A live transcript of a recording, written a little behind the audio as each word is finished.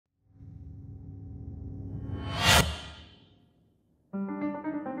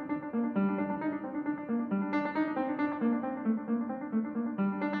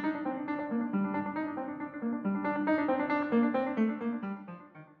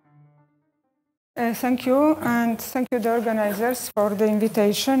Thank you, and thank you, the organizers, for the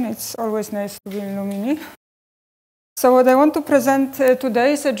invitation. It's always nice to be in Lumini. So what I want to present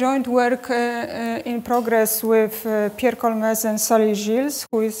today is a joint work in progress with Pierre Colmez and Gilles,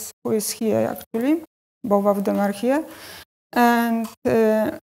 who is here, actually. Both of them are here. And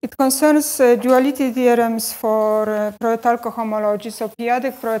it concerns duality theorems for pro-étale cohomology, so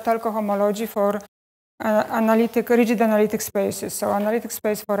p-adic pro-étale cohomology for rigid analytic spaces. So analytic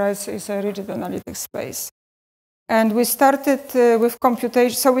space for us is a rigid analytic space. And we started with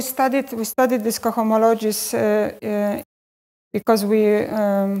computation. So we studied these cohomologies because we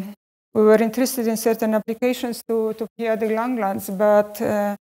were interested in certain applications to p-adic Langlands, but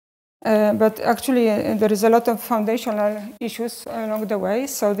actually there is a lot of foundational issues along the way.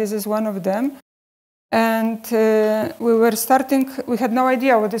 So this is one of them. And we had no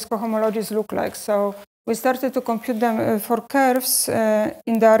idea what these cohomologies look like. So we started to compute them for curves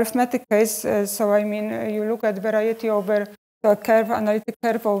in the arithmetic case. So I mean, you look at variety over a curve, analytic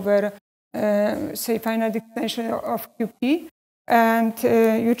curve over, say, finite extension of QP, and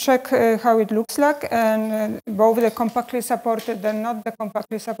you check how it looks like, and both the compactly supported and not the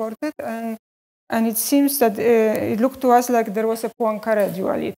compactly supported. And it seems that it looked to us like there was a Poincaré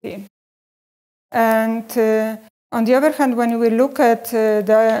duality. And on the other hand, when we look at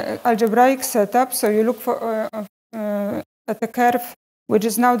the algebraic setup, so you look at a curve which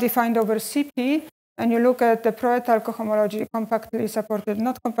is now defined over CP, and you look at the pro-étale cohomology, compactly supported,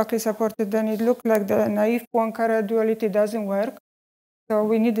 not compactly supported, then it looked like the naive Poincaré duality doesn't work. So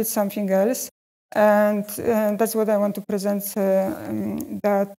we needed something else. And that's what I want to present,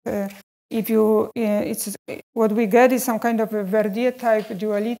 that what we get is some kind of a Verdier type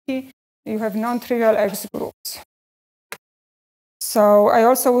duality. You have non-trivial X groups. So I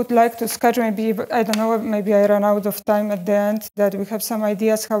also would like to sketch, maybe, I don't know, maybe I run out of time at the end, that we have some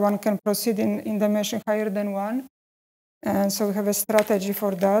ideas how one can proceed in dimension higher than 1. And so we have a strategy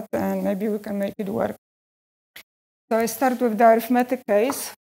for that, and maybe we can make it work. So I start with the arithmetic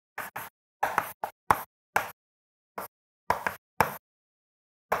case.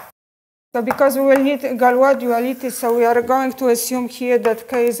 So because we will need Galois duality, so we are going to assume here that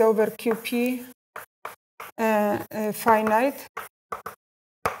K is over QP finite.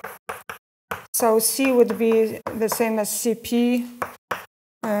 So C would be the same as CP.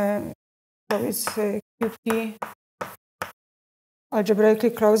 So it's QP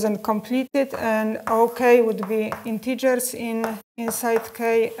algebraically closed and completed, and OK would be integers inside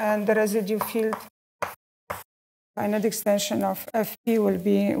K, and the residue field finite extension of FP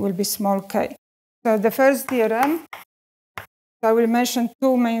will be small k. So the first theorem, I will mention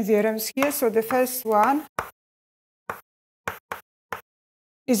two main theorems here. So the first one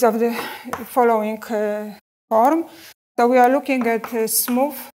is of the following form. So we are looking at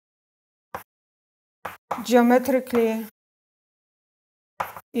smooth, geometrically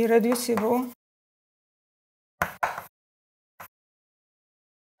irreducible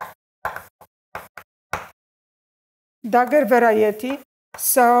dagger variety.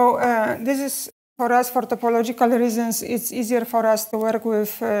 So this is, for us, for topological reasons, it's easier for us to work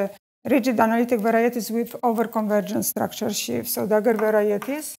with rigid analytic varieties with over-convergent structure sheaf. So dagger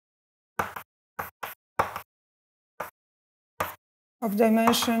varieties of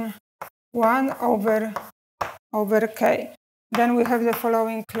dimension 1 over K. Then we have the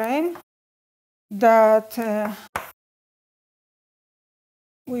following claim, that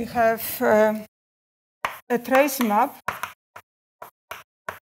we have a trace map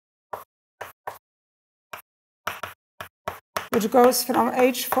which goes from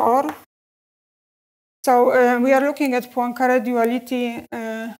H4. So we are looking at Poincaré duality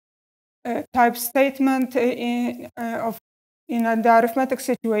type statement in the arithmetic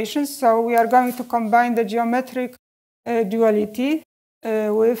situation. So we are going to combine the geometric duality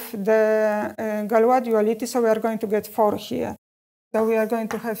with the Galois duality. So we are going to get 4 here. So we are going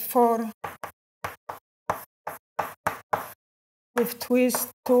to have 4 with twist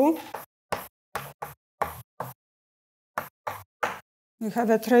 2. We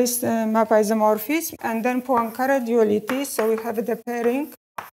have a trace map isomorphism, and then Poincaré duality. So we have the pairing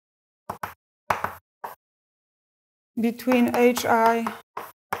between HI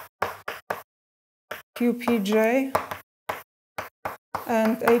QPJ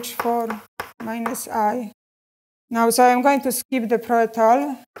and H4 minus I. Now, so I'm going to skip the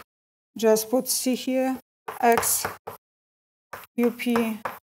pro-étale. Just put C here. X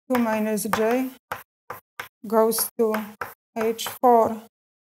QP2 minus J goes to H4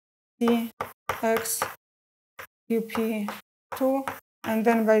 C X QP2, and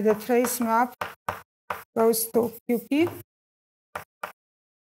then by the trace map goes to QP.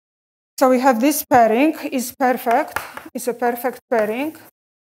 So we have this pairing is perfect. It's a perfect pairing.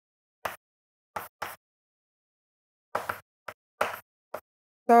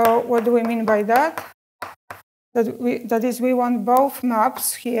 So what do we mean by that? That is, we want both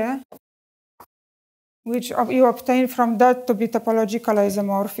maps here, which you obtain from that to be topological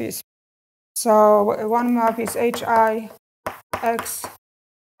isomorphism. So one map is HI X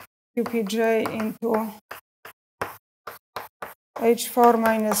QPJ into H4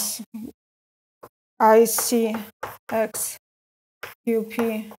 minus IC X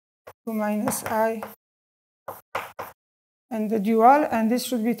QP 2 minus I, and the dual, and this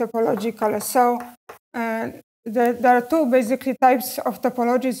should be topological. So there are two basically types of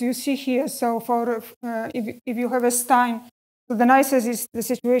topologies you see here. So for if you have a Stein, so the nicest is the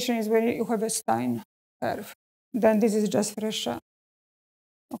situation is where you have a Stein curve. Then this is just Fresha.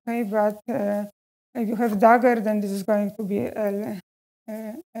 Okay, but if you have dagger, then this is going to be LF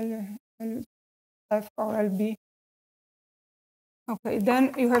or LB. Okay,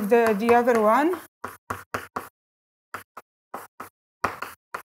 then you have the other one.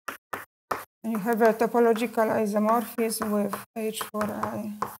 And you have a topological isomorphism with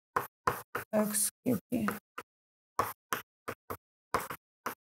H4I XQP.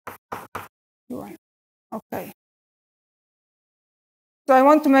 Okay. So I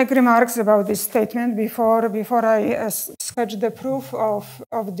want to make remarks about this statement before I sketch the proof of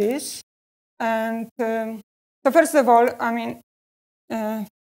this. And so first of all, I mean, I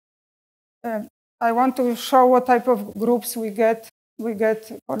want to show what type of groups we get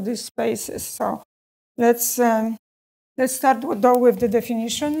for these spaces. So let's start though with the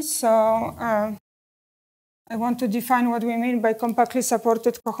definition. So I want to define what we mean by compactly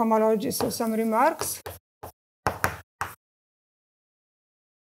supported cohomology. So some remarks.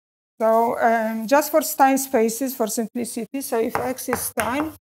 So just for Stein spaces, for simplicity, so if X is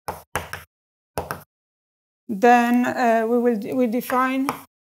Stein, then we define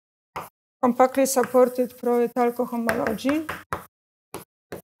compactly supported pro-étale cohomology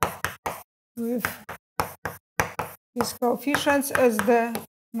with these coefficients as the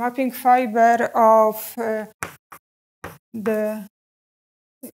mapping fiber of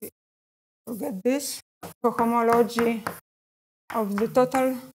forget this, cohomology of the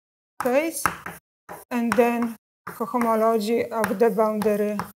total space, and then cohomology of the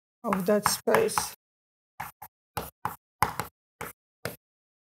boundary of that space.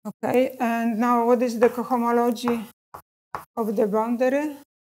 Okay, and now what is the cohomology of the boundary?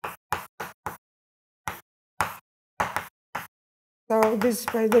 So this,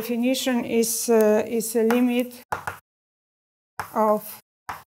 by definition, is a limit of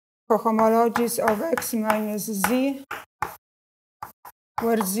cohomologies of X minus Z,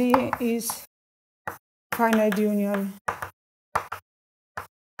 where Z is finite union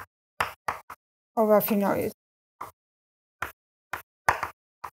of affinoids.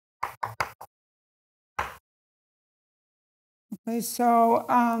 Okay, so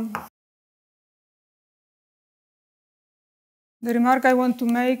the remark I want to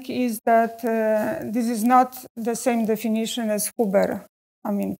make is that this is not the same definition as Huber.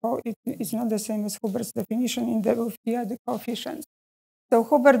 I mean, it's not the same as Huber's definition in the p-adic coefficients. So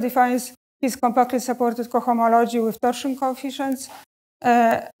Huber defines his compactly supported cohomology with torsion coefficients,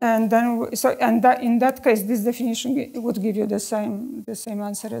 and then in that case, this definition would give you the same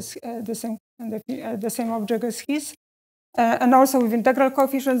answer as the same object as his. And also with integral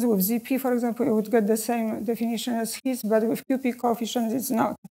coefficients, with ZP, for example, you would get the same definition as his, but with QP coefficients, it's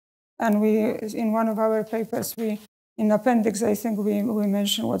not. And in one of our papers, in appendix, I think we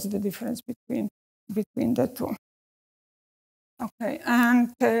mentioned what's the difference between the two. Okay,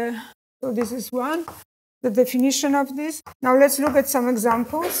 and so this is one, the definition of this. Now let's look at some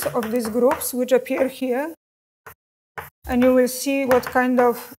examples of these groups which appear here. And you will see what kind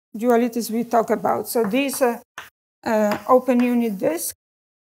of dualities we talk about. So these open unit disk.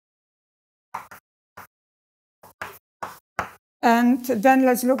 And then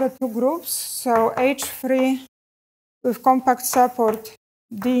let's look at two groups. So H3 with compact support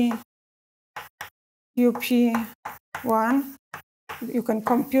D UP1. You can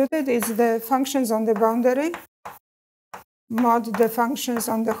compute it. It's the functions on the boundary mod the functions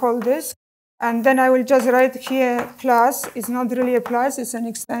on the whole disk. And then I will just write here plus. It's not really a plus, it's an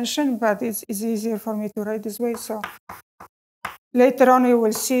extension, but it's easier for me to write this way. So later on, you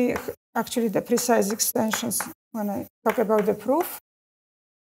will see actually the precise extensions when I talk about the proof.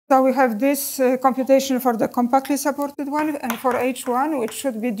 So we have this computation for the compactly supported one, and for H1, which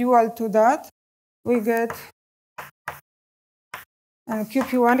should be dual to that, we get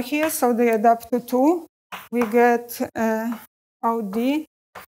QP1 here, so they add up to 2. We get OD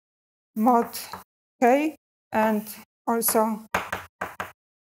mod K, and also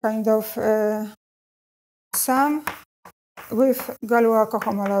kind of sum with Galois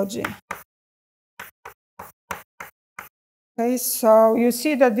cohomology. Okay, so you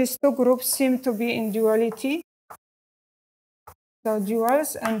see that these two groups seem to be in duality. So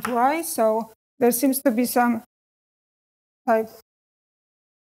duals and Y, so there seems to be some type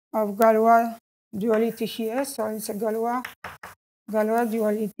of Galois duality here. So it's a Galois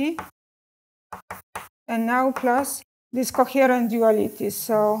duality. And now plus this coherent duality.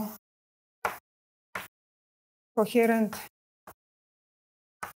 So coherent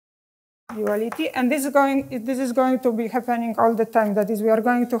duality, and this is going to be happening all the time. That is, we are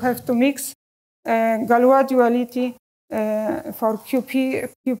going to have to mix Galois duality for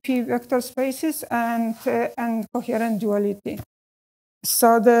QP vector spaces and coherent duality.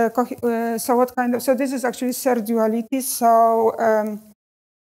 So so this is actually third duality. So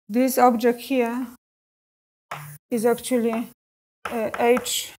this object here is actually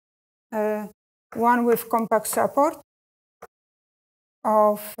H1 with compact support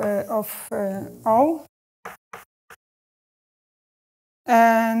of O,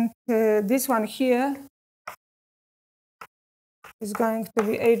 and this one here is going to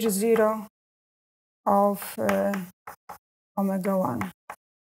be H0 of omega 1.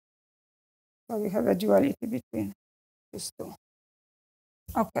 So we have a duality between these two.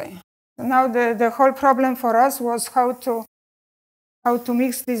 Okay. So now the whole problem for us was how to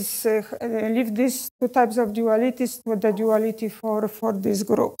mix this, leave these two types of dualities with the duality for these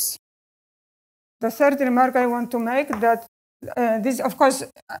groups. The third remark I want to make that this, of course,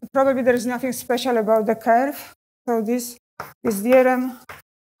 probably there is nothing special about the curve. So this theorem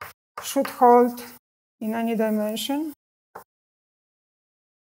should hold in any dimension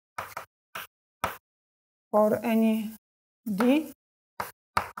for any D.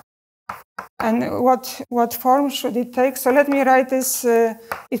 And what form should it take? So let me write this.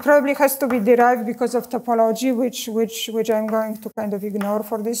 It probably has to be derived because of topology, which I'm going to kind of ignore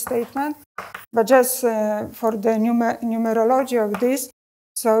for this statement. But just for the numerology of this,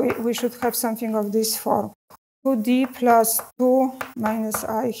 so we should have something of this form. 2D plus 2 minus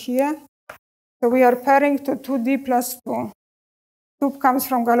I here. So we are pairing to 2D plus 2. 2 comes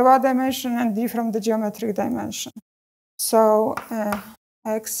from Galois dimension and D from the geometric dimension. So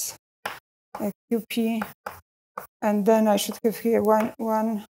X, QP, and then I should have here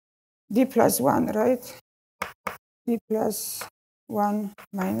 1 D plus 1, right? D plus 1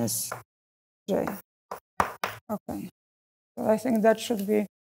 minus J. Okay. So I think that should be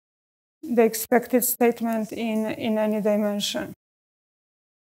the expected statement in any dimension.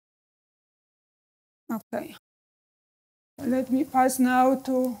 Okay. Let me pass now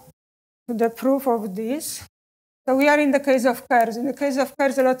to the proof of this. So we are in the case of curves. In the case of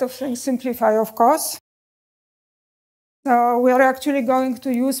curves, a lot of things simplify, of course. So we are actually going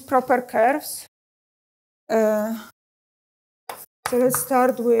to use proper curves. So let's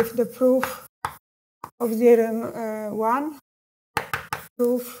start with the proof of theorem 1.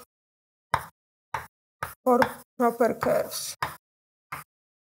 Proof for proper curves.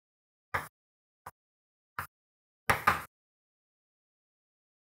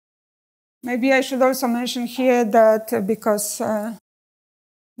 Maybe I should also mention here that because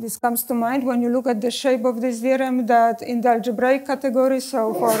this comes to mind when you look at the shape of this theorem, that in the algebraic category,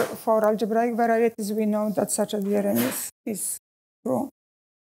 so for algebraic varieties, we know that such a theorem is true.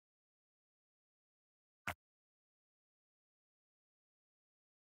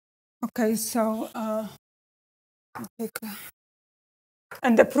 Okay, so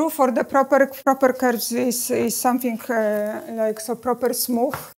and the proof for the proper curves is something like so proper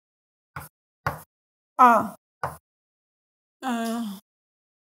smooth.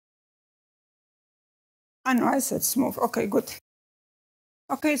 No, I said smooth. Okay, good.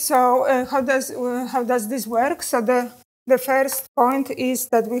 Okay, so how does this work? So the first point is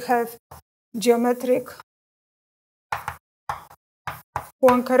that we have geometric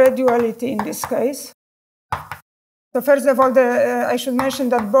Poincaré duality in this case. So first of all, I should mention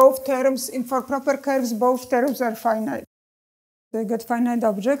that both terms, for proper curves, both terms are finite. They get finite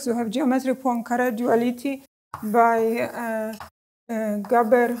objects. We have geometric Poincaré duality by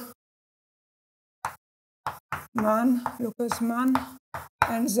Gaber, Lucas Mann,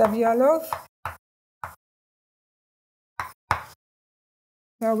 and Zavialov.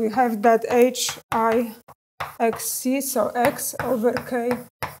 So we have that HIXC, so X over K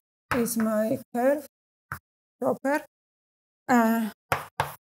is my curve, proper.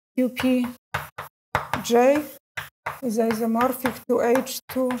 QPJ is isomorphic to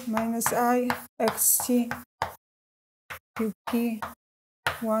H2 minus I XC QP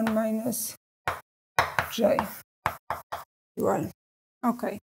 1 minus j dual.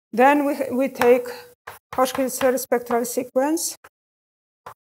 Okay. Then we take Hochschild spectral sequence.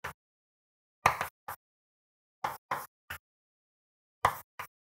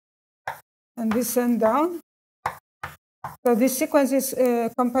 And descend down. So this sequence is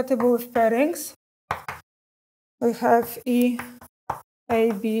compatible with pairings. We have E,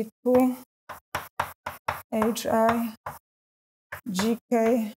 A, B, 2, H, I, G,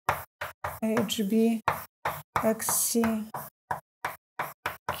 K, H, B, X, C,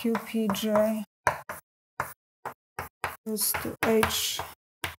 Q, P, J, goes to H,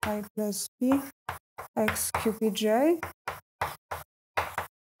 I plus B, X, Q, P, J.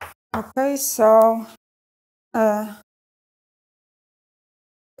 Okay, so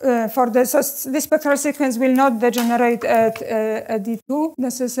for this spectral sequence will not degenerate at D2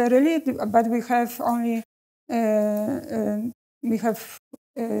 necessarily, but we have only 0,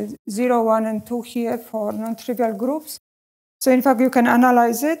 1, and 2 here for non-trivial groups. So in fact, you can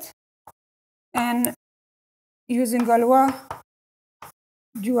analyze it, and using Galois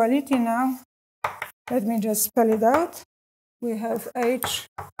duality now, let me just spell it out. We have H,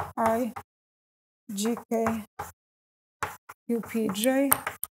 I, G, K, Q, P, J,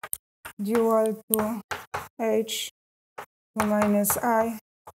 dual to H, 2 minus I,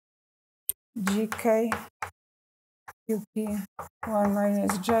 G, K, Q, P, 1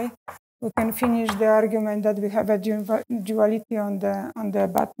 minus J. We can finish the argument that we have a duality on the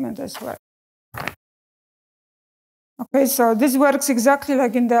abutment as well. Okay, so this works exactly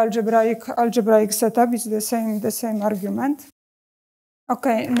like in the algebraic setup. It's the same argument.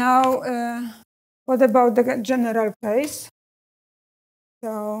 Okay, now what about the general case?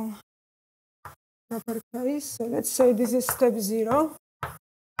 So proper case. So let's say this is step 0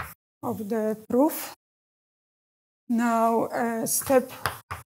 of the proof. Now step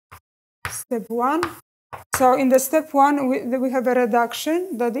 1. So in the step 1, we have a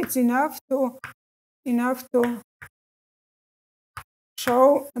reduction that it's enough to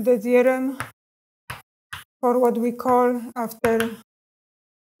show the theorem for what we call after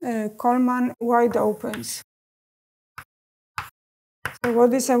Colmez wide opens. So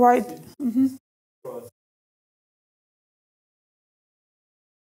what is a wide?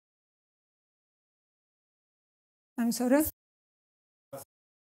 I'm sorry?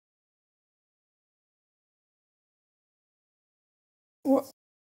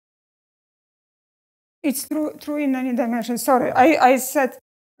 It's true in any dimension. Sorry, I said,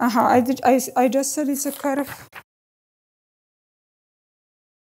 I just said it's a curve.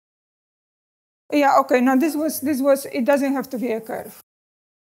 Yeah, okay, no, this was, it doesn't have to be a curve.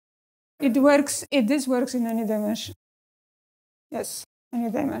 This works in any dimension. Yes,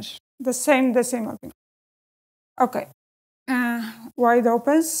 any dimension. The same argument. Okay, wide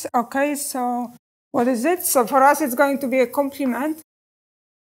opens. Okay, so what is it? So for us, it's going to be a complement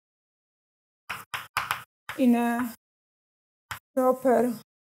in a proper,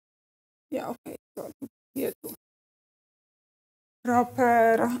 yeah, okay, so here too.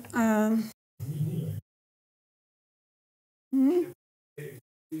 Proper,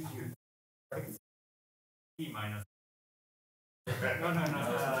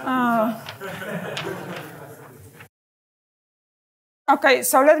 okay,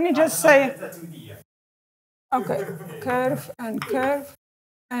 so let me just say, okay, curve,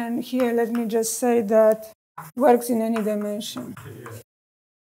 and here let me just say that works in any dimension.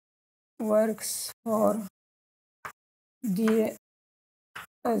 Works for D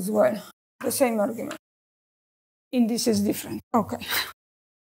as well. The same argument. In this is different. Okay.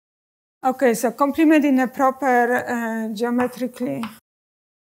 Okay, so complement in a proper geometrically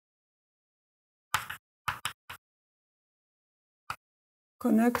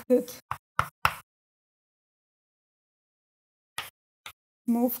connected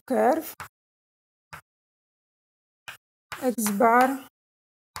move curve x bar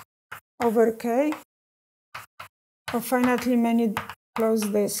over k of finitely many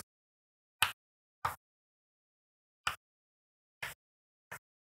closed disks.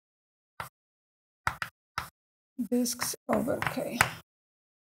 Disks over k.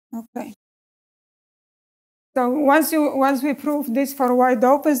 Okay. So once we prove this for wide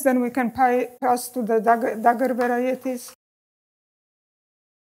opens, then we can pass to the dagger varieties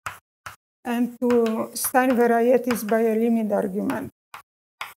and to Stein varieties by a limit argument.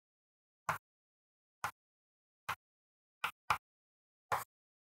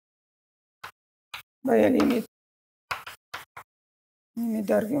 By a limit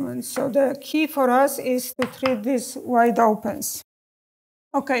argument. So the key for us is to treat these wide opens.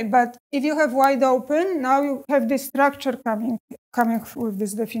 Okay, but if you have wide open, now you have this structure coming with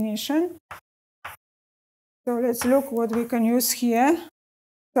this definition. So let's look what we can use here.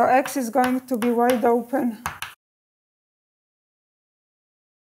 So X is going to be wide open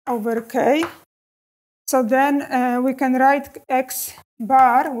over K. So then we can write X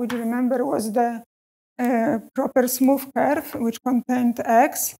bar, which remember was the proper smooth curve, which contained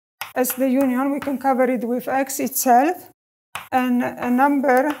X. As the union, we can cover it with X itself and a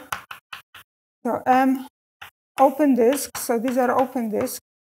number, so M open disk. So these are open disks,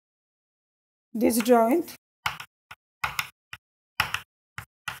 disjoint.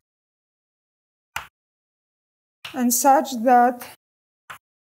 And such that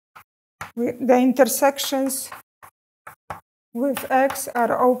the intersections with X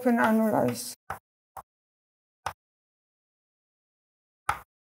are open annulized.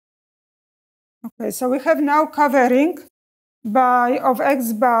 Okay, so we have now covering of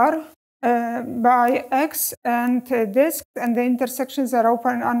X bar by X and disk, and the intersections are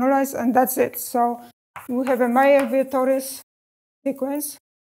open annulized, and that's it. So we have a Mayer-Vittorius sequence.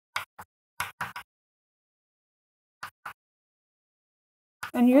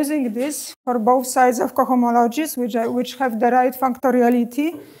 And using this for both sides of cohomologies, which have the right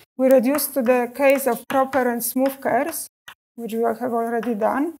factoriality, we reduce to the case of proper and smooth curves, which we have already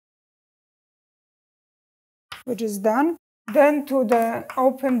done, which is done. Then to the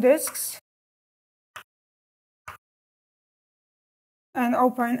open disks and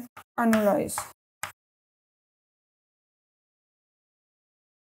open annulized.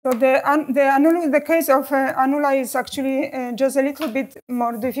 So the case of annuli is actually just a little bit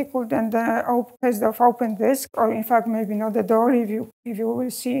more difficult than the case of open disk, or in fact maybe not at all, if you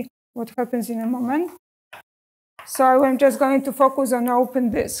will see what happens in a moment. So I'm just going to focus on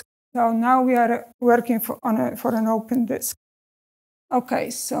open disk. So now we are working for an open disk. Okay,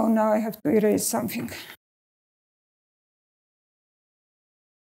 so now I have to erase something.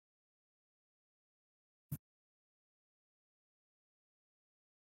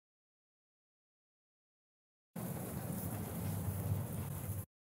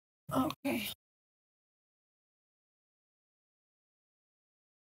 Okay.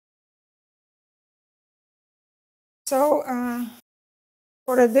 So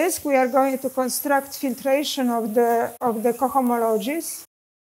for a disk, we are going to construct filtration of the cohomologies.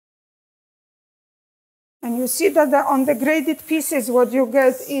 And you see that on the graded pieces, what you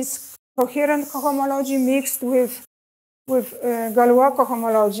get is coherent cohomology mixed with Galois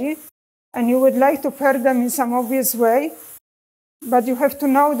cohomology. And you would like to pair them in some obvious way. But you have to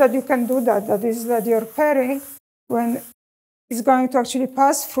know that you can do that. That is, that your pairing, when it's going to actually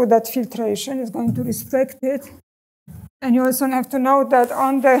pass through that filtration, is going to respect it. And you also have to know that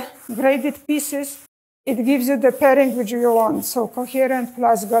on the graded pieces, it gives you the pairing which you want. So coherent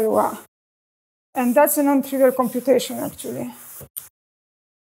plus Galois. And that's a non-trivial computation, actually,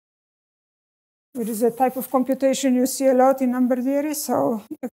 which is a type of computation you see a lot in number theory. So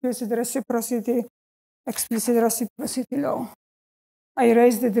explicit reciprocity law. I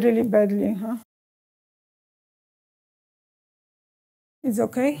erased it really badly, huh? It's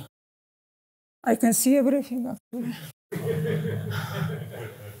okay? I can see everything, actually.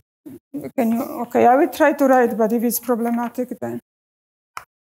 Can you? Okay, I will try to write, but if it's problematic, then.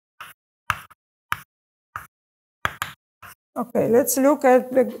 Okay, let's look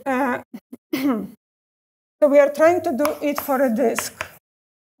at the. So we are trying to do it for a disk,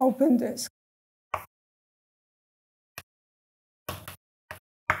 open disk.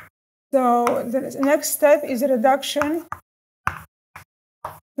 So the next step is reduction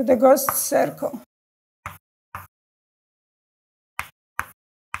to the ghost circle.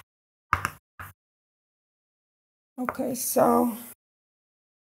 Okay, so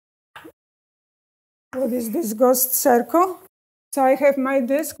what is this ghost circle? So I have my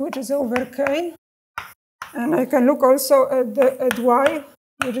disk, which is over K. And I can look also at Y,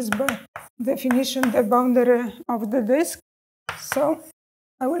 which is by definition the boundary of the disk. So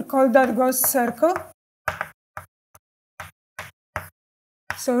I will call that ghost circle.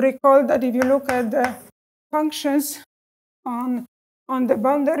 So recall that if you look at the functions on the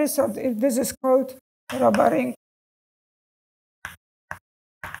boundary, so this is called rubbering.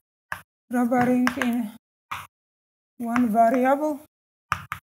 Rubbering in one variable.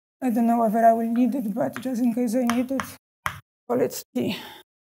 I don't know whether I will need it, but just in case I need it, call it T.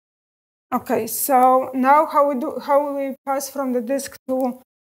 Okay, so now how we pass from the disk to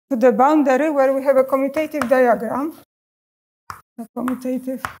the boundary, where we have a commutative diagram. A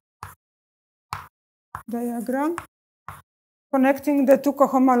commutative diagram connecting the two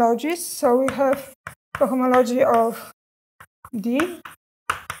cohomologies. So we have cohomology of D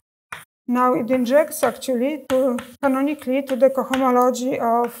Now it injects actually canonically to the cohomology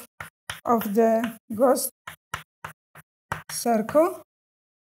of the Gauss circle.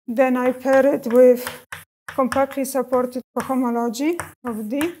 Then I pair it with compactly supported cohomology of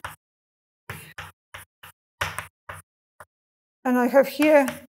D. And I have here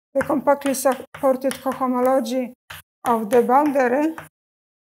the compactly supported cohomology of the boundary.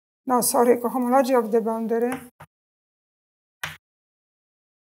 No, sorry, cohomology of the boundary.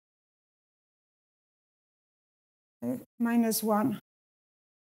 -1.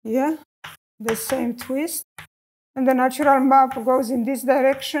 Yeah, the same twist. And the natural map goes in this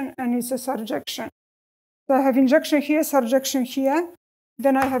direction, and it's a surjection. So I have injection here, surjection here.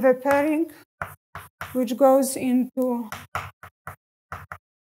 Then I have a pairing, which goes into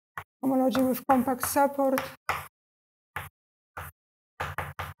homology with compact support.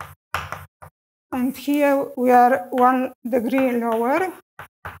 And here we are 1 degree lower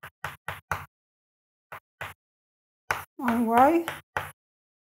on Y.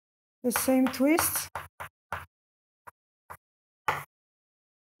 The same twist.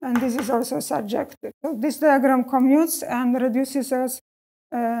 And this is also surjected. So this diagram commutes and reduces us.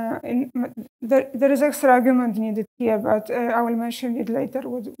 There is extra argument needed here, but I will mention it later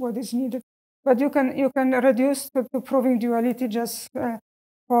what is needed. But you can reduce to proving duality just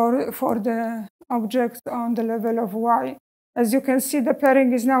for the object on the level of Y. As you can see, the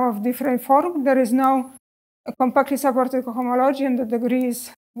pairing is now of different form. There is now a compactly supported cohomology, and the degree is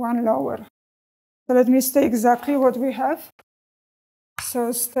 1 lower. So let me state exactly what we have.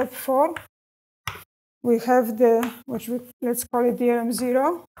 So step 4, we have let's call it theorem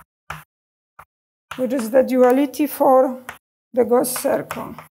 0, which is the duality for the Gauss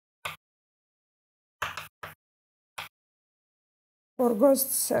circle. For Gauss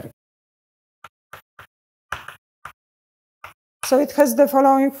circle. So it has the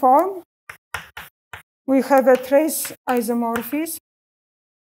following form. We have a trace isomorphism,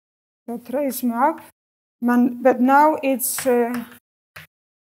 so trace map, but now it's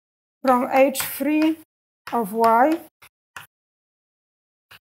from H3 of Y,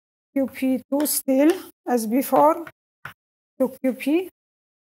 QP2 still, as before, to QP.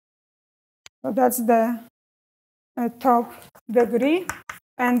 So that's the top degree.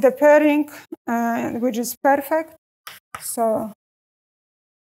 And the pairing, which is perfect. So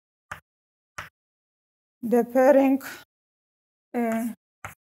the pairing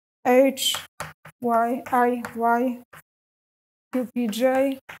H, Y, I, Y,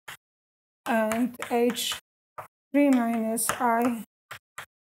 QPJ, and H3 minus I,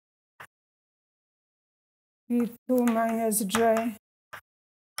 P2 minus J,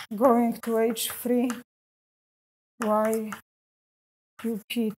 going to H3, Y,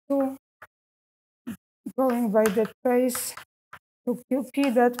 QP2, going by the trace to QP,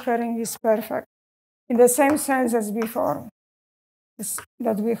 that pairing is perfect. In the same sense as before,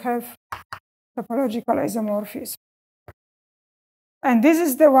 that we have topological isomorphism. And this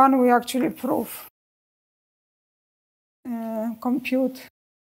is the one we actually prove.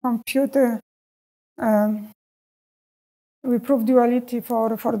 We prove duality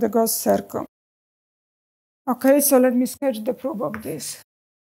for the Gauss circle. Okay, so let me sketch the proof of this.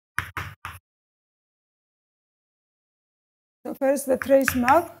 So first the trace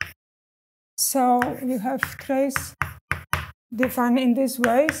map. So you have trace defined in this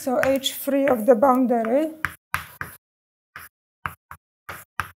way. So H3 of the boundary,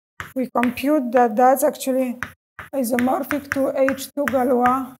 we compute that that's actually isomorphic to H2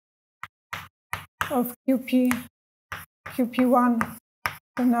 Galois of QP1.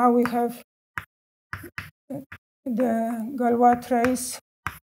 So now we have the Galois trace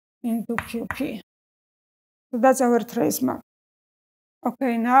into QP. So that's our trace map.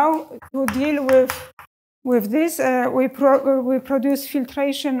 Okay, now to deal with this, we produce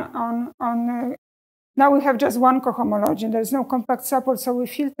filtration on now we have just one cohomology. There's no compact support, so we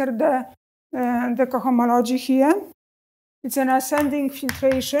filter the cohomology here. It's an ascending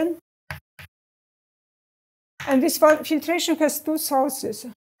filtration. And this filtration has 2 sources.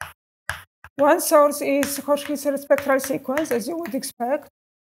 One source is Hodgkin's spectral sequence, as you would expect.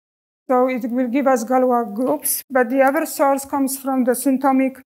 So it will give us Galois groups. But the other source comes from the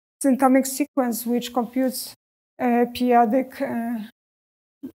symptomic sequence, which computes p-adic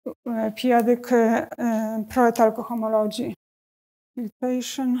pro-étale cohomology.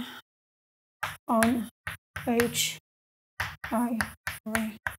 Filtration on H, I,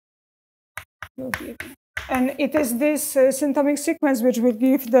 Y, U. And it is this symptomic sequence which will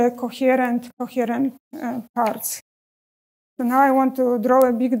give the coherent parts. So now I want to draw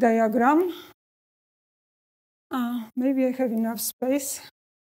a big diagram. Maybe I have enough space.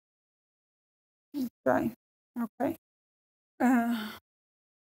 J. Okay.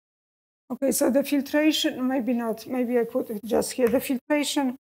 Okay, so the filtration, maybe not, maybe I put it just here. The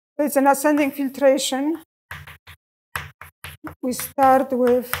filtration, so it's an ascending filtration. We start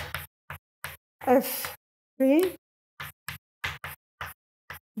with F3,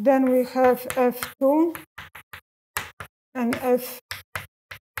 then we have F2 and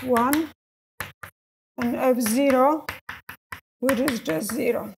F1 and F0, which is just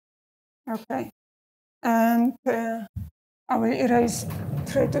 0. Okay, and I will erase,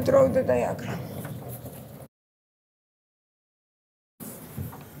 try to draw the diagram.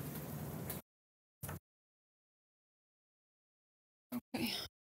 Okay.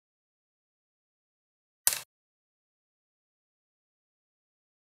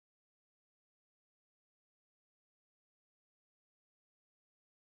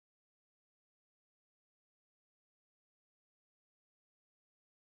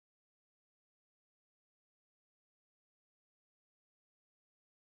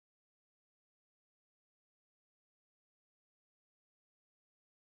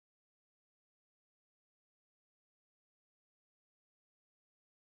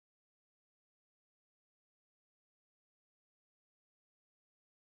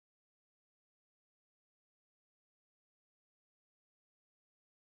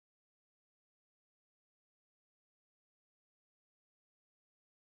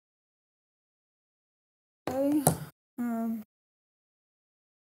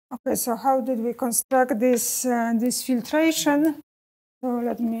 Okay, so how did we construct this, this filtration? So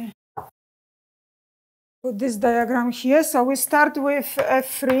let me put this diagram here. So we start with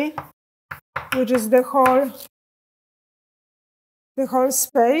F3, which is the whole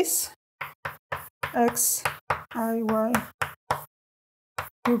space, X, I, Y,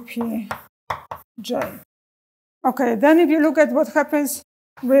 Q, P, J. Okay, then if you look at what happens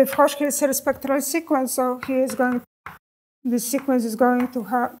with Hochschild spectral sequence, so here is going, this sequence is going to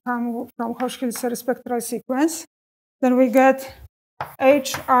come from Hochschild spectral sequence. Then we get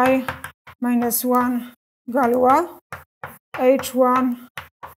HI minus 1 Galois, H1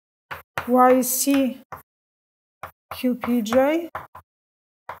 YC QPJ.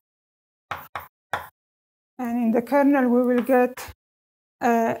 And in the kernel, we will get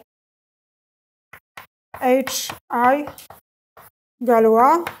HI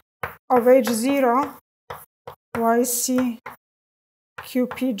Galois of H0 YC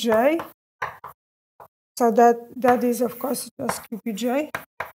QPJ. So that is, of course, just QPJ.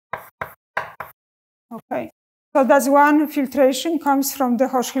 Okay. So that's one filtration, comes from the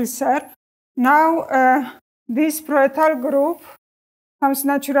Hochschild. Now, this pro-étale group comes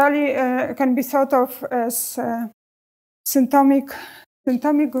naturally, can be thought of as symptomic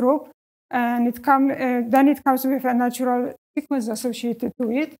group, and then it comes with a natural sequence associated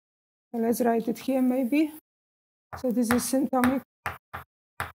to it. So let's write it here, maybe. So this is symptomic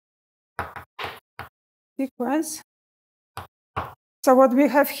sequence. So what we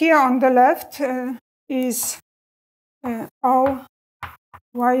have here on the left is O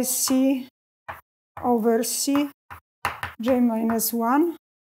YC over C J minus 1.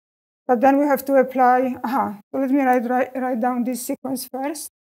 But then we have to apply, so let me write down this sequence first.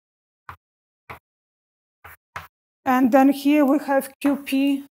 And then here we have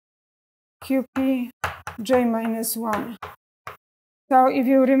QP J minus 1. So if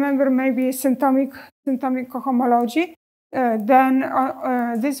you remember maybe symptomic cohomology, then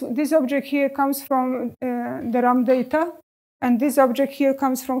this object here comes from the RAM data, and this object here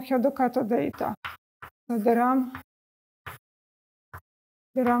comes from Hyodo-Kato data. So the RAM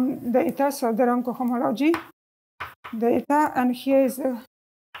data, so the RAM cohomology data, and here is the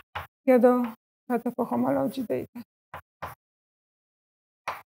Hyodo-Kato cohomology data.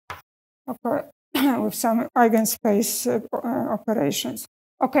 Okay, with some eigenspace operations.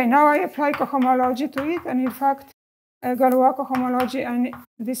 Okay, now I apply cohomology to it, and in fact, Galois cohomology, and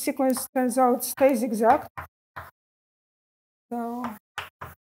this sequence turns out stays exact. So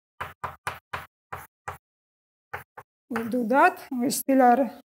we'll do that. We still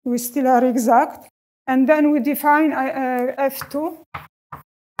are exact, and then we define F2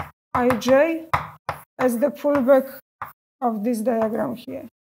 Ij as the pullback of this diagram here.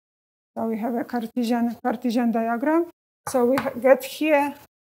 So we have a Cartesian diagram. So we get here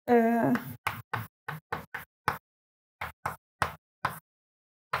the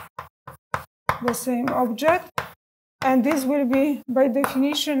same object, and this will be, by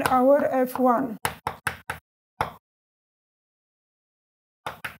definition, our F1.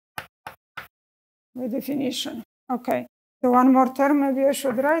 By definition. Okay. So one more term maybe I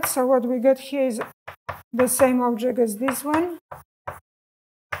should write. So what we get here is the same object as this one.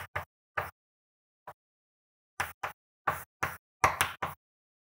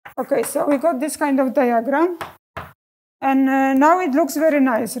 Okay, so we got this kind of diagram. And now it looks very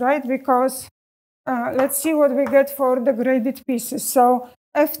nice, right? Because let's see what we get for the graded pieces. So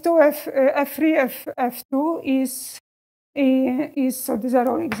F2, F3, F2 is so these are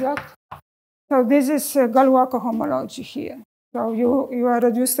all exact. So this is Galois cohomology here. So you are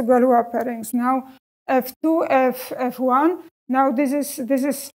reduced to Galois pairings. Now F2, F1. Now this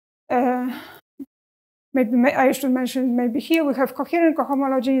is maybe I should mention maybe here we have coherent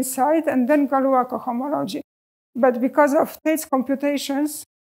cohomology inside and then Galois cohomology. But because of Tate's computations,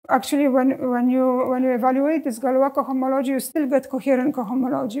 actually when you evaluate this Galois cohomology, you still get coherent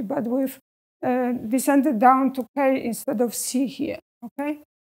cohomology, but we've descended down to K instead of C here. Okay,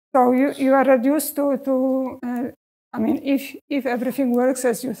 so you are reduced to I mean, if everything works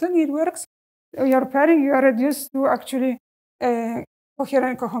as you think it works, your pairing, you are reduced to actually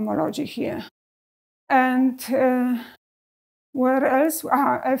coherent cohomology here. And where else?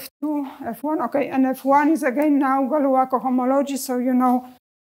 F2, F1. Okay, and F1 is again now Galois cohomology, so you know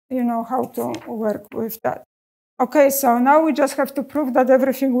how to work with that. Okay, so now we just have to prove that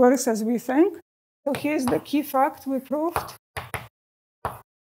everything works as we think. So here's the key fact we proved,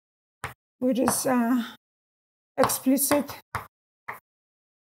 which is explicit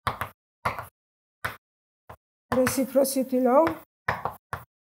reciprocity law.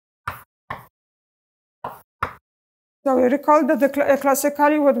 So we recall that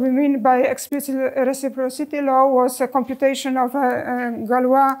classically what we mean by explicit reciprocity law was a computation of a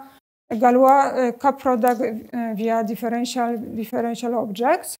Galois cup product via differential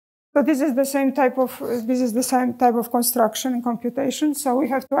objects. So this is the same type of construction and computation. So we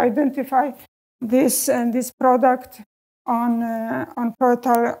have to identify this product on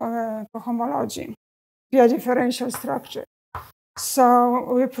pro-étale cohomology via differential structure.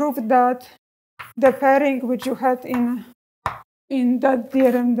 So we proved that the pairing which you had in that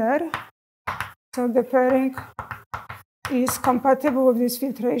theorem there, so the pairing is compatible with this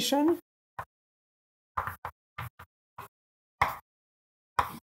filtration.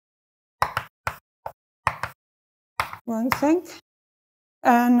 One thing.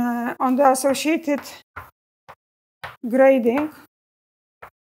 And on the associated grading,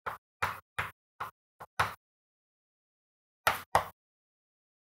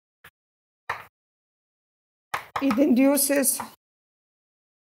 it induces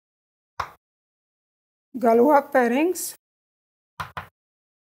Galois pairings.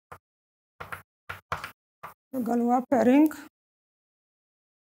 The Galois pairing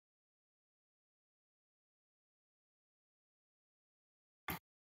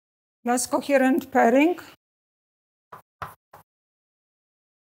plus coherent pairing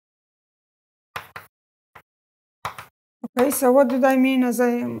Okay, so what did I mean as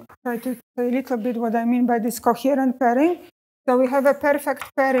I try to say a little bit what I mean by this coherent pairing? So we have a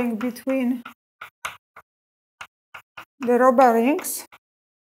perfect pairing between the Roba rings,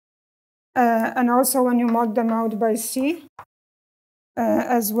 and also when you mod them out by C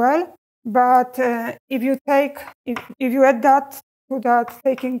as well. But if you add that to that,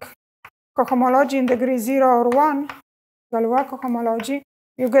 taking cohomology in degree 0 or 1, Galois cohomology,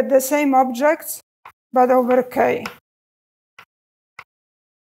 you get the same objects, but over K.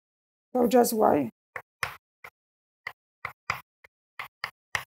 So just Y.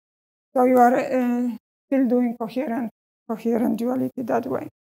 So you are still doing coherent duality that way.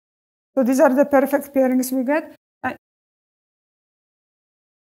 So these are the perfect pairings we get.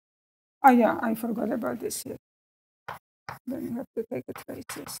 Yeah, I forgot about this here. Then you have to take the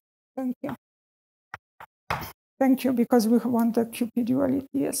traces. Thank you. Thank you, because we want the QP duality,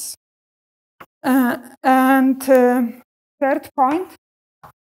 yes. And third point,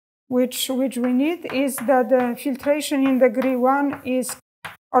 which we need, is that the filtration in degree 1 is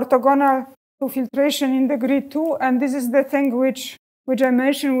orthogonal to filtration in degree 2, and this is the thing which I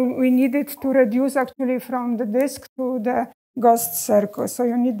mentioned we needed to reduce actually from the disk to the ghost circle. So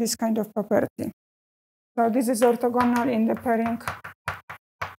you need this kind of property. So this is orthogonal in the pairing.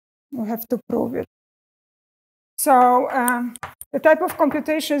 We have to prove it. So the type of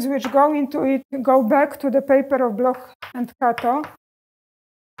computations which go into it go back to the paper of Bloch and Kato,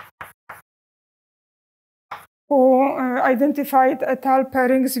 who identified étale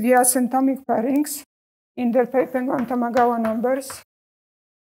pairings via symptomic pairings in their paper on Tamagawa numbers.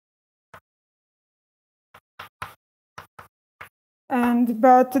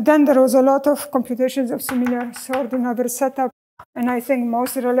 But then there was a lot of computations of similar sort in other setup, and I think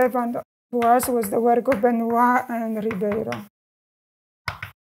most relevant to us was the work of Benoit and Ribeiro.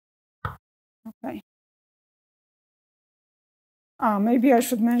 Okay. Maybe I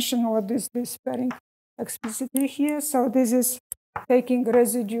should mention what is this pairing explicitly here. So this is taking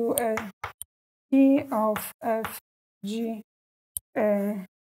residue T of f g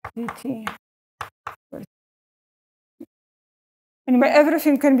dt. Anyway,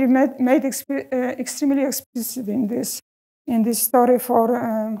 everything can be made extremely explicit in this story for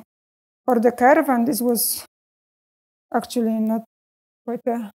the curve, and this was actually not quite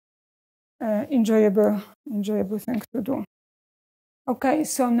a enjoyable thing to do. Okay,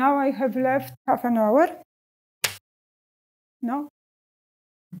 so now I have left half an hour. No?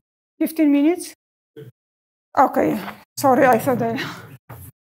 15 minutes? Okay, sorry, I thought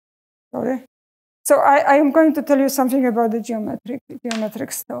sorry. So I am going to tell you something about the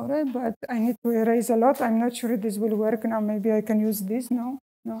geometric story, but I need to erase a lot. I'm not sure this will work now. Maybe I can use this. No?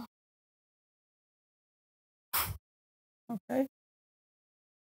 Okay.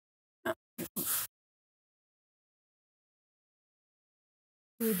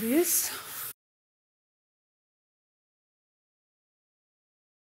 Do this.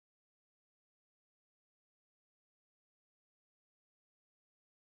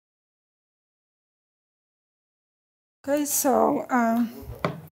 Okay, so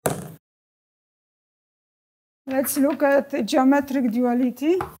let's look at the geometric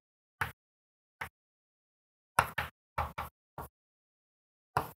duality.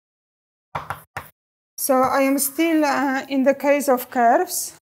 So I am still in the case of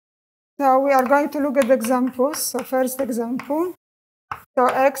curves. So we are going to look at examples. So first example. So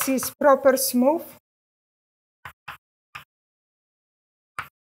X is proper smooth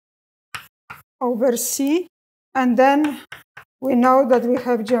over C. And then we know that we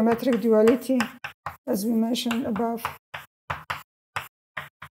have geometric duality, as we mentioned above,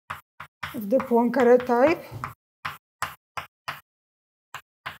 of the Poincaré type.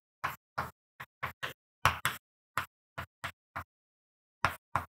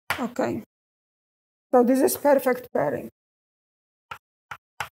 Okay, so this is perfect pairing.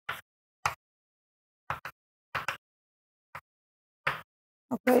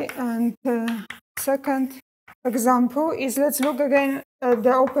 Okay, and second example is, let's look again at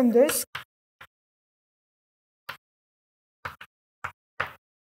the open disk.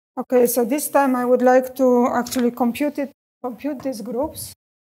 Okay, so this time I would like to actually compute these groups.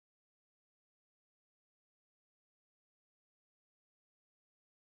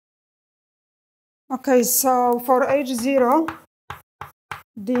 Okay, so for H0,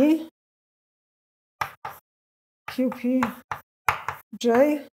 D, QPJ,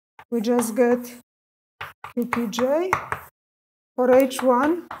 we just get QPJ. For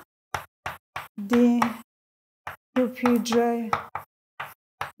H1, D, QPJ,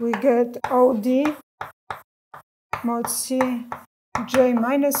 we get OD mod C, J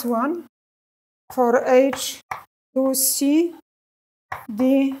minus 1. For H2C,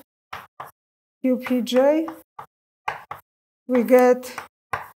 D, QPJ, we get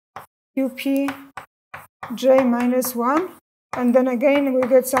QPJ minus 1. And then again, we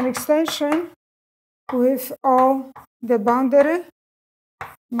get some extension with O, the boundary,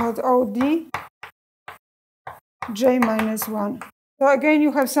 mod OD, J minus 1. So again,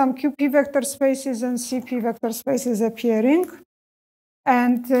 you have some QP vector spaces and CP vector spaces appearing.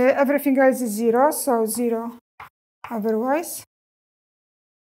 And everything else is 0, so 0 otherwise.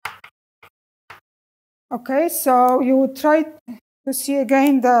 Okay, so you would try to see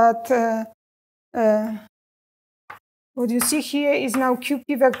again that what you see here is now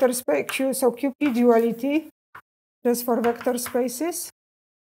QP vector space, so QP duality, just for vector spaces,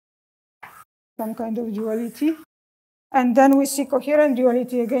 some kind of duality. And then we see coherent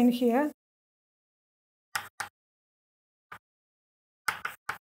duality again here.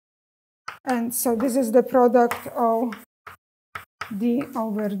 And so this is the product of D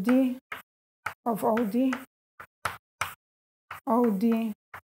over D of OD, OD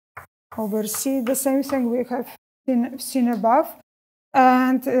over C, the same thing we have seen above.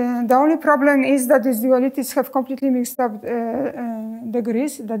 And the only problem is that these dualities have completely mixed up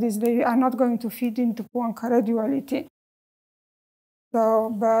degrees. That is, they are not going to fit into Poincaré duality. So,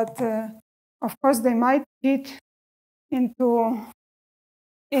 but of course, they might fit into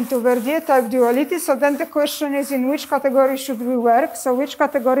Verdier type duality. So then the question is, in which category should we work? So which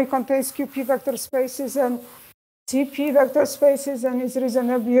category contains QP vector spaces and CP vector spaces and is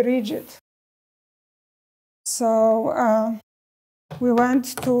reasonably rigid? So we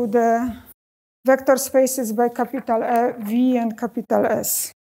went to the vector spaces by capital V and capital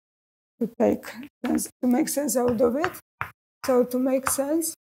S to make sense out of it. So to make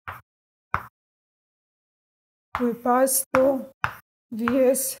sense, we pass to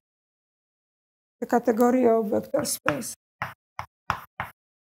VS the category of vector space.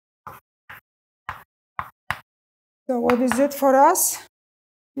 So what is it for us?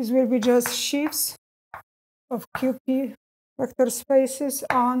 This will be just sheaves of QP vector spaces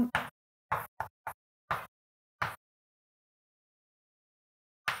on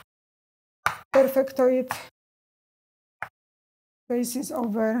perfectoid spaces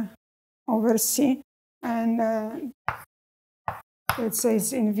over C, and let's say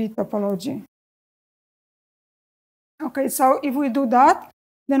it's in V topology. Okay, so if we do that,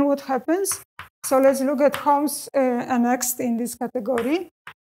 then what happens? So let's look at Holmes and X in this category.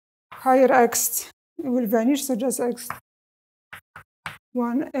 Higher X will vanish, so just X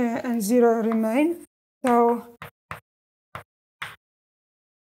 1 and 0 remain. So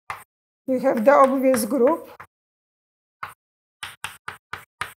we have the obvious group,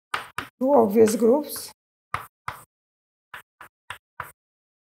 two obvious groups.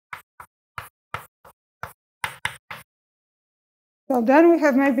 So then we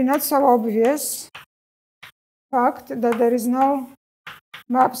have maybe not so obvious fact that there is no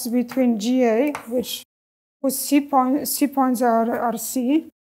maps between GA, whose C points are C,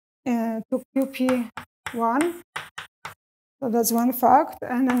 to QP1. So that's one fact.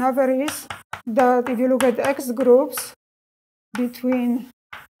 And another is that if you look at X groups between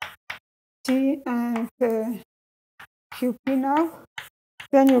T and QP now,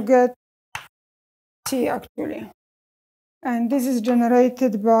 then you get T actually. And this is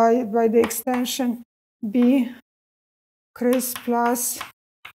generated by the extension B Chris plus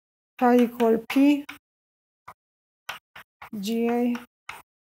pi equal P GA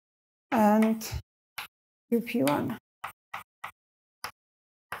and QP1.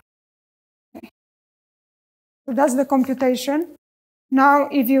 Okay. So that's the computation. Now,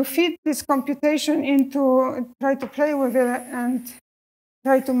 if you fit this computation into, try to play with it and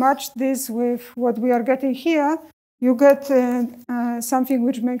try to match this with what we are getting here, you get something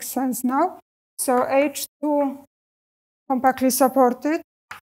which makes sense now. So H2 compactly supported,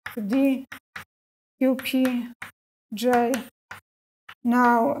 D QPJ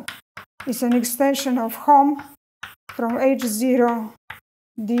now is an extension of home from H0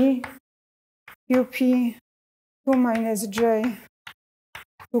 D QP2 minus J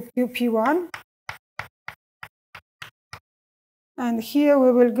to QP1. And here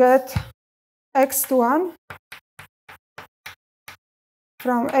we will get X1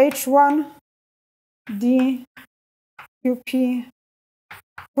 from H1 D QP2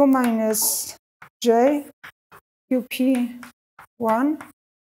 minus J QP1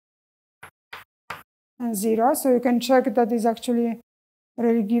 and 0. So you can check that this actually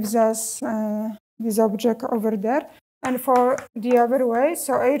really gives us this object over there. And for the other way,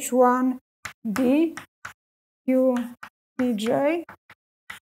 so H1 D QPJ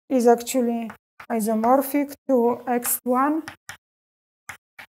is actually isomorphic to X1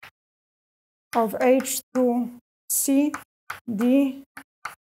 of H2 C D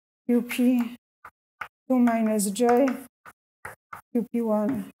QP2 minus J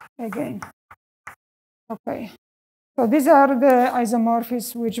QP1 again. Okay, so these are the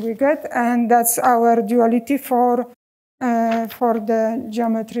isomorphisms which we get, and that's our duality for the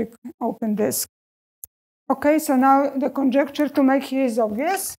geometric open disk. Okay, so now the conjecture to make here is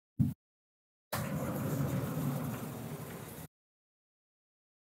obvious.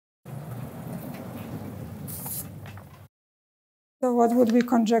 So what would we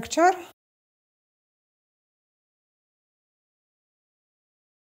conjecture?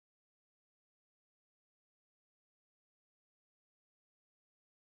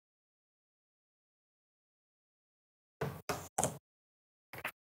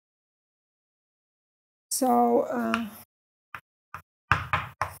 So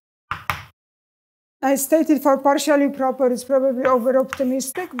I stated for partially proper is probably over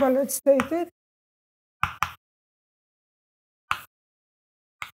optimistic, but let's state it.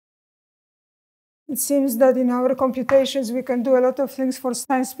 It seems that in our computations we can do a lot of things for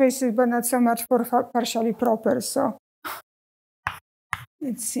Stein spaces, but not so much for partially proper. So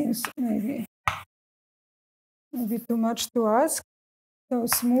it seems maybe too much to ask. So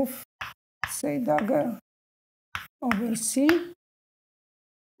smooth, say dagger over C,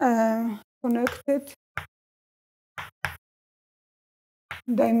 connected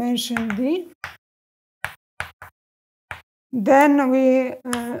dimension D. Then we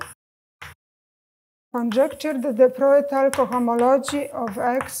conjecture that the pro-étale cohomology of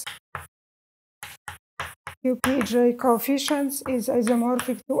X QPJ coefficients is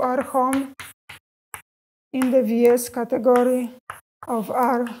isomorphic to R home in the VS category of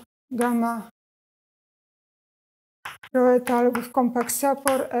R gamma pro-étale with compact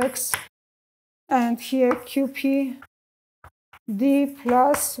support X, and here QP D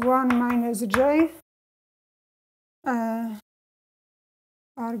plus 1 minus J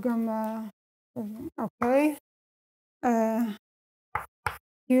Argamma, okay,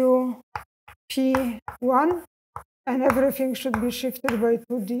 Q, P1, and everything should be shifted by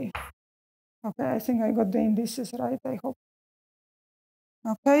 2D. Okay, I think I got the indices right, I hope.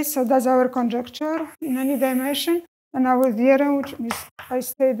 Okay, so that's our conjecture in any dimension. And our theorem, which is, I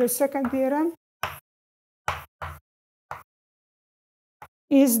state the second theorem,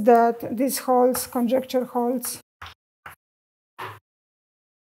 is that this holds, conjecture holds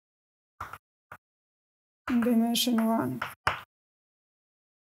in dimension 1.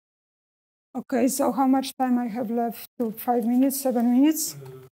 Okay, so how much time I have left? 5 minutes, 7 minutes?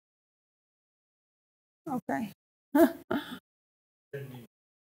 Okay. 10 minutes.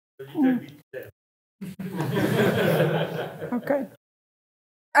 A little bit less. Okay.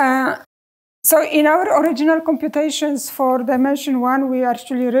 So in our original computations for dimension 1, we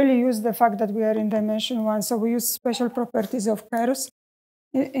actually really use the fact that we are in dimension 1. So we use special properties of curves,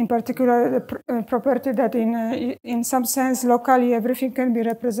 in particular the property that in some sense locally everything can be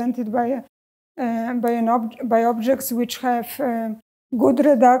represented by objects which have good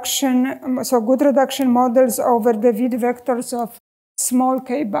reduction, so good reduction models over the V vectors of small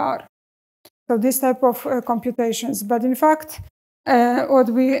k bar. So this type of computations. But in fact, what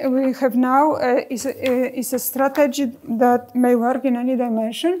we have now is a strategy that may work in any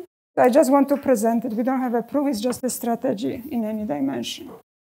dimension. So I just want to present it. We don't have a proof, it's just a strategy in any dimension.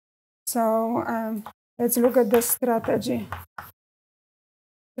 So let's look at the strategy.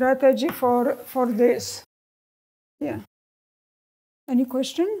 Strategy for this. Yeah. Any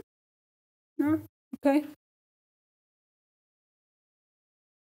question? No? Okay.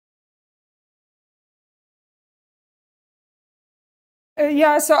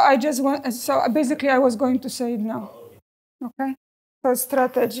 Yeah, so I just want, so basically I was going to say it now. Okay, so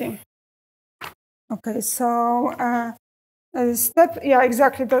strategy. Okay, so step, yeah,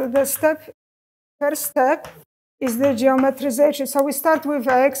 exactly. The first step is the geometrization. So we start with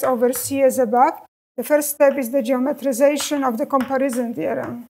X over C as above. The first step is the geometrization of the comparison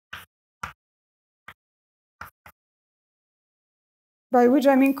theorem. By which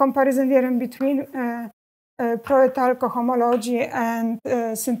I mean comparison theorem between pro-étale cohomology and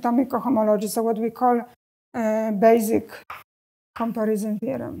symptomic cohomology, so what we call basic comparison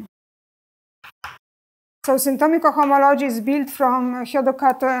theorem. So symptomic cohomology is built from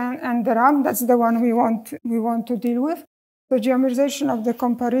Hyodo-Kato and the RAM. That's the one we want to deal with. The geometrization of the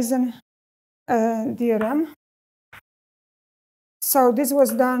comparison theorem. So this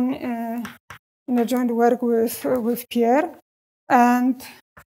was done in a joint work with Pierre, and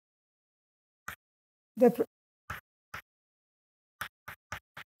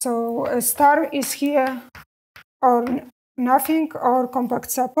so a star is here, or nothing, or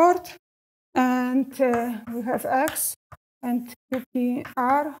compact support, and we have X, and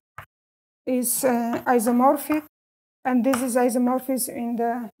QPR is isomorphic, and this is isomorphism in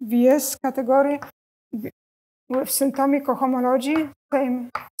the VS category with symptomic cohomology, same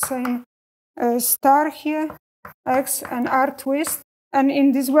star here, X and R twist. And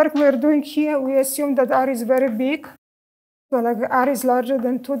in this work we're doing here, we assume that R is very big. So like R is larger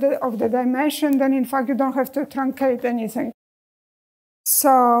than 2 of the dimension, then in fact you don't have to truncate anything.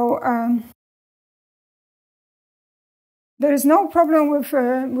 So there is no problem with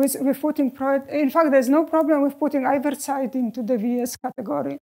putting in fact, there's no problem with putting either side into the VS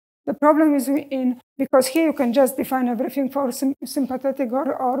category. The problem is because here you can just define everything for sympathetic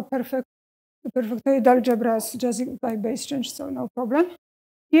or perfectoid algebras just by base change, so no problem.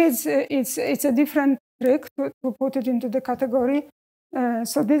 Here it's a different trick to put it into the category.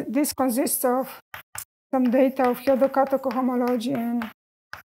 So this consists of some data of Hyodo-Kato cohomology and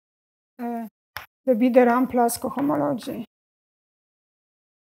the Biederam plus cohomology.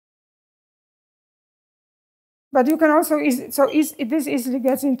 But you can also, this easily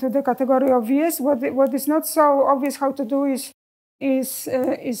gets into the category of VS. What is not so obvious how to do is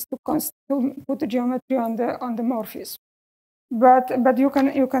to put the geometry on the morphism. But you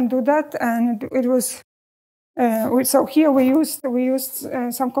can do that, and it was so here we used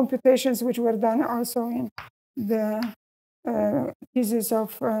some computations which were done also in the thesis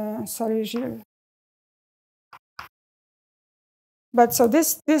of Gilles. But so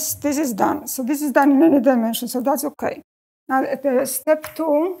this is done. So this is done in any dimension, so that's okay. Now the step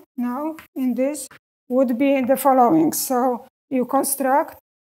 2 now in this would be the following. So you construct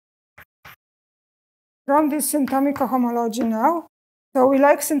from this symptomic cohomology now. So we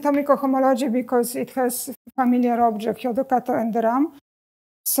like symptomic cohomology because it has familiar object, Hyodo-Kato and the RAM.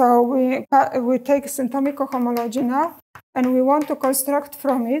 So we take symptomic cohomology now, and we want to construct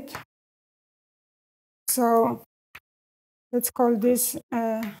from it. So let's call this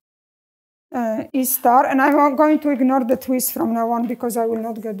E star, and I'm going to ignore the twist from now on because I will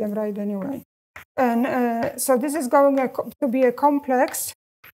not get them right anyway. And so this is going to be a complex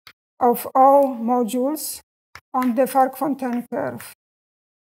of all modules on the Fark-Fontaine curve.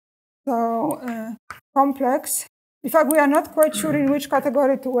 So complex. In fact, we are not quite sure in which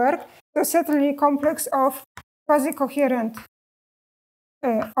category to work. So certainly complex of quasi-coherent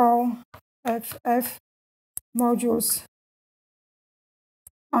OFF modules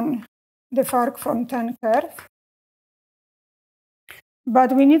on the Fark-Fontaine curve.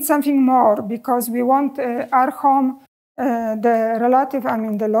 But we need something more because we want R-hom, the relative, I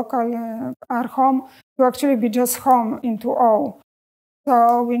mean the local R-hom, to actually be just hom into O.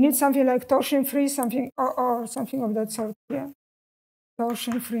 So we need something like torsion-free, something or something of that sort here.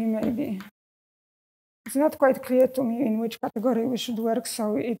 Torsion-free maybe. It's not quite clear to me in which category we should work,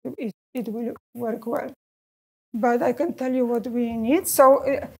 so it will work well. But I can tell you what we need. So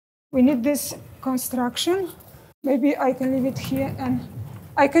we need this construction. Maybe I can leave it here, and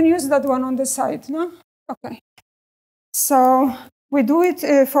I can use that one on the side, no? Okay. So we do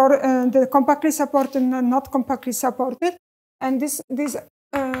it for the compactly supported and not compactly supported. And this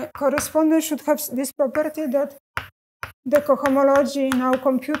correspondence should have this property that the cohomology now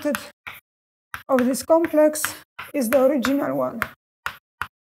computed of this complex is the original one.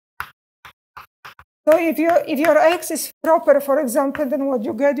 So if your X is proper, for example, then what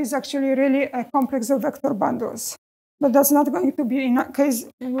you get is actually really a complex of vector bundles. But that's not going to be in that case.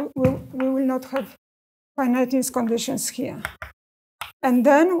 We will not have finiteness conditions here. And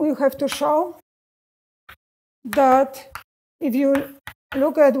then we have to show that if you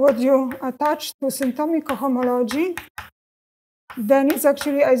look at what you attach to symptomic cohomology, then it's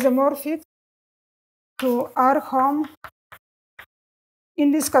actually isomorphic to R-hom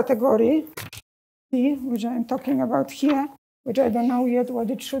in this category, C, which I'm talking about here, which I don't know yet what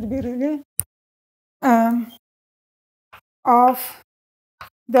it should be really, of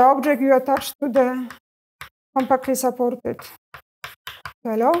the object you attach to the compactly supported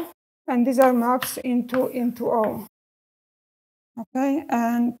fellow, and these are maps into O. Okay,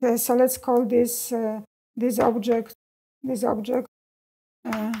 and so let's call this object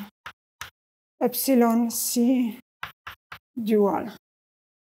epsilon C dual.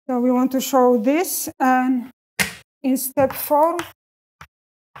 So we want to show this, and in step 4,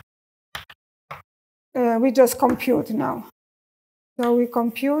 we just compute now. So we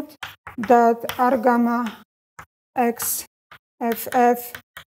compute that R gamma X FF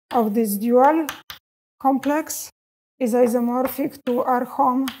of this dual complex is isomorphic to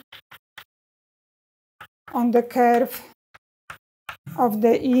R-hom on the curve of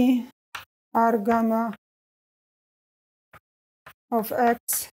the E R gamma of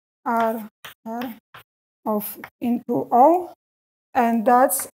X R of into O, and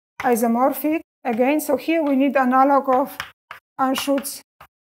that's isomorphic again. So here we need analog of Anschutz.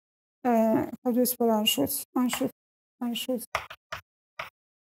 How do you spell Anschutz? Anschutz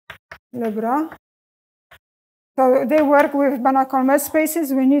Lebras. So they work with Banach-Colmez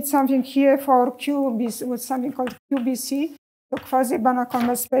spaces. We need something here for QBC, with something called QBC, so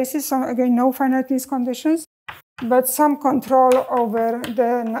quasi-Banach-Colmez spaces. So again, no finiteness conditions, but some control over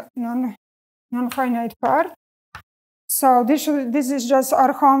the non-finite part. So this is just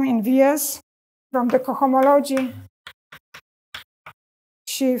R-hom in VS from the cohomology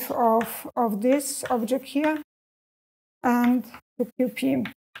sheaf of this object here, and to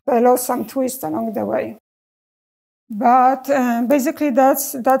QP. So I lost some twist along the way. But basically,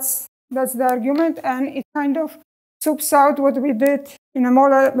 that's the argument, and it kind of soups out what we did in a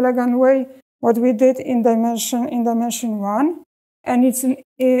more elegant way, what we did in dimension 1, and it's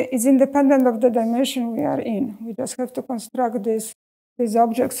independent of the dimension we are in. We just have to construct this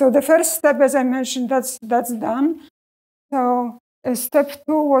object. So the first step, as I mentioned, that's done. So step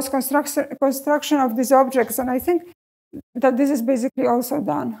 2 was construction of these objects, and I think that this is basically also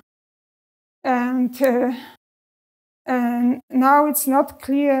done. And now it's not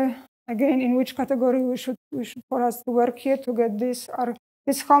clear again in which category we should for us to work here to get this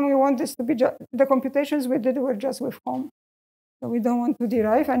hom. We want this to be the computations we did were just with hom, so we don't want to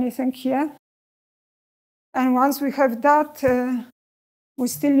derive anything here. And once we have that, we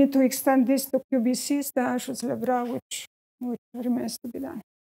still need to extend this to QBCs, the Anschutz-Lebras, which remains to be done.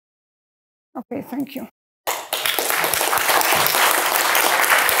 Okay, thank you.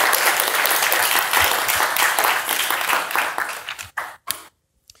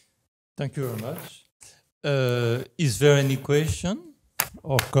 Thank you very much. Is there any question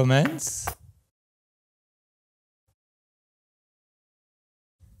or comments?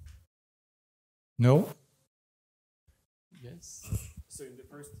 No? Yes. So in the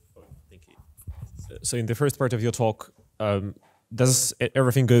first, thank you. So in the first part of your talk, does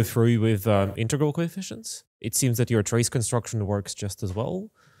everything go through with integral coefficients? It seems that your trace construction works just as well.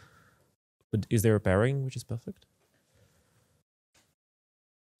 But is there a pairing which is perfect?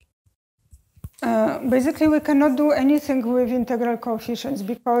 Basically, we cannot do anything with integral coefficients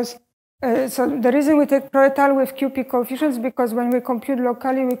because, so the reason we take pro-étale with QP coefficients because when we compute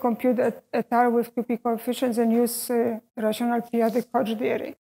locally, we compute étale with QP coefficients and use rational p-adic Hodge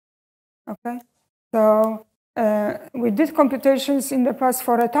theory. Okay, so we did computations in the past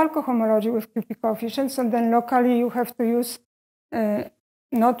for étale cohomology with QP coefficients, and then locally you have to use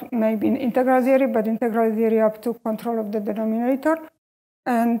not maybe in integral theory, but integral theory up to control of the denominator.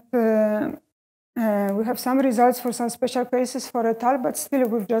 And we have some results for some special cases for étale, but still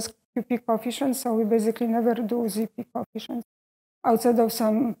with just QP coefficients. So we basically never do ZP coefficients. Outside of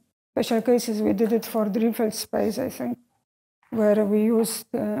some special cases, we did it for Dirichlet space, I think, where we used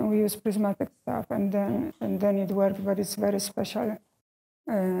prismatic stuff, and then it worked. But it's very special,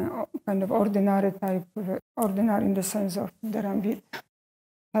 kind of ordinary type, ordinary in the sense of Derambit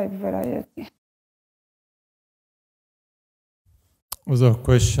type variety. Other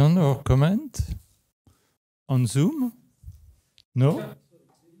question or comment on Zoom? No?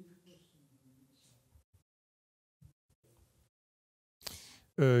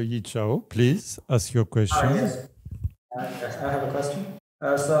 Yi Chao, please ask your question. Yes. Yes, I have a question.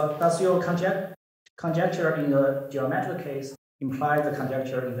 So does your conjecture in the geometric case imply the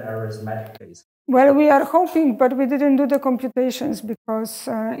conjecture in the arithmetic case? Well, we are hoping, but we didn't do the computations because,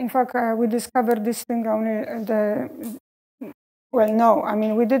 in fact, we discovered this thing only well, no, I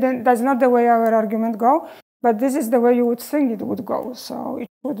mean, we didn't, that's not the way our argument go, but this is the way you would think it would go, so it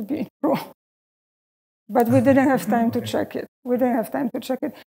would be true. But we didn't have time to check it. We didn't have time to check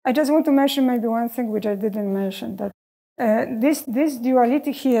it. I just want to mention maybe one thing which I didn't mention, that this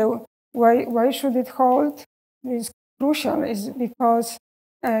duality here, why should it hold, is crucial, is because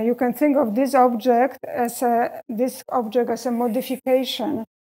you can think of this object as a modification.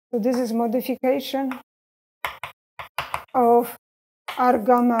 So this is modification of R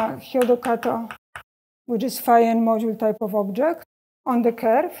gamma Hyodo-Kato, which is phi n module type of object on the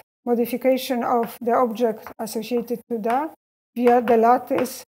curve, modification of the object associated to that via the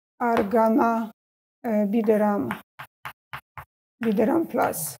lattice R gamma Bideram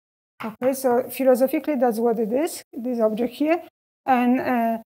plus. Okay, so philosophically that's what it is, this object here.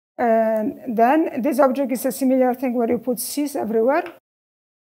 And then this object is a similar thing where you put C's everywhere.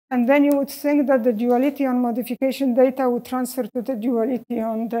 And then you would think that the duality on modification data would transfer to the duality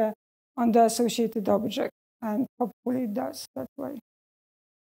on the associated object. And hopefully it does. That's why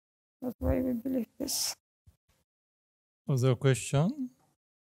we believe this. Other question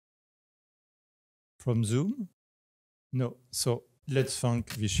from Zoom? No. So let's thank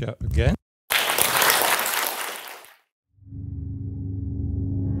Visha again.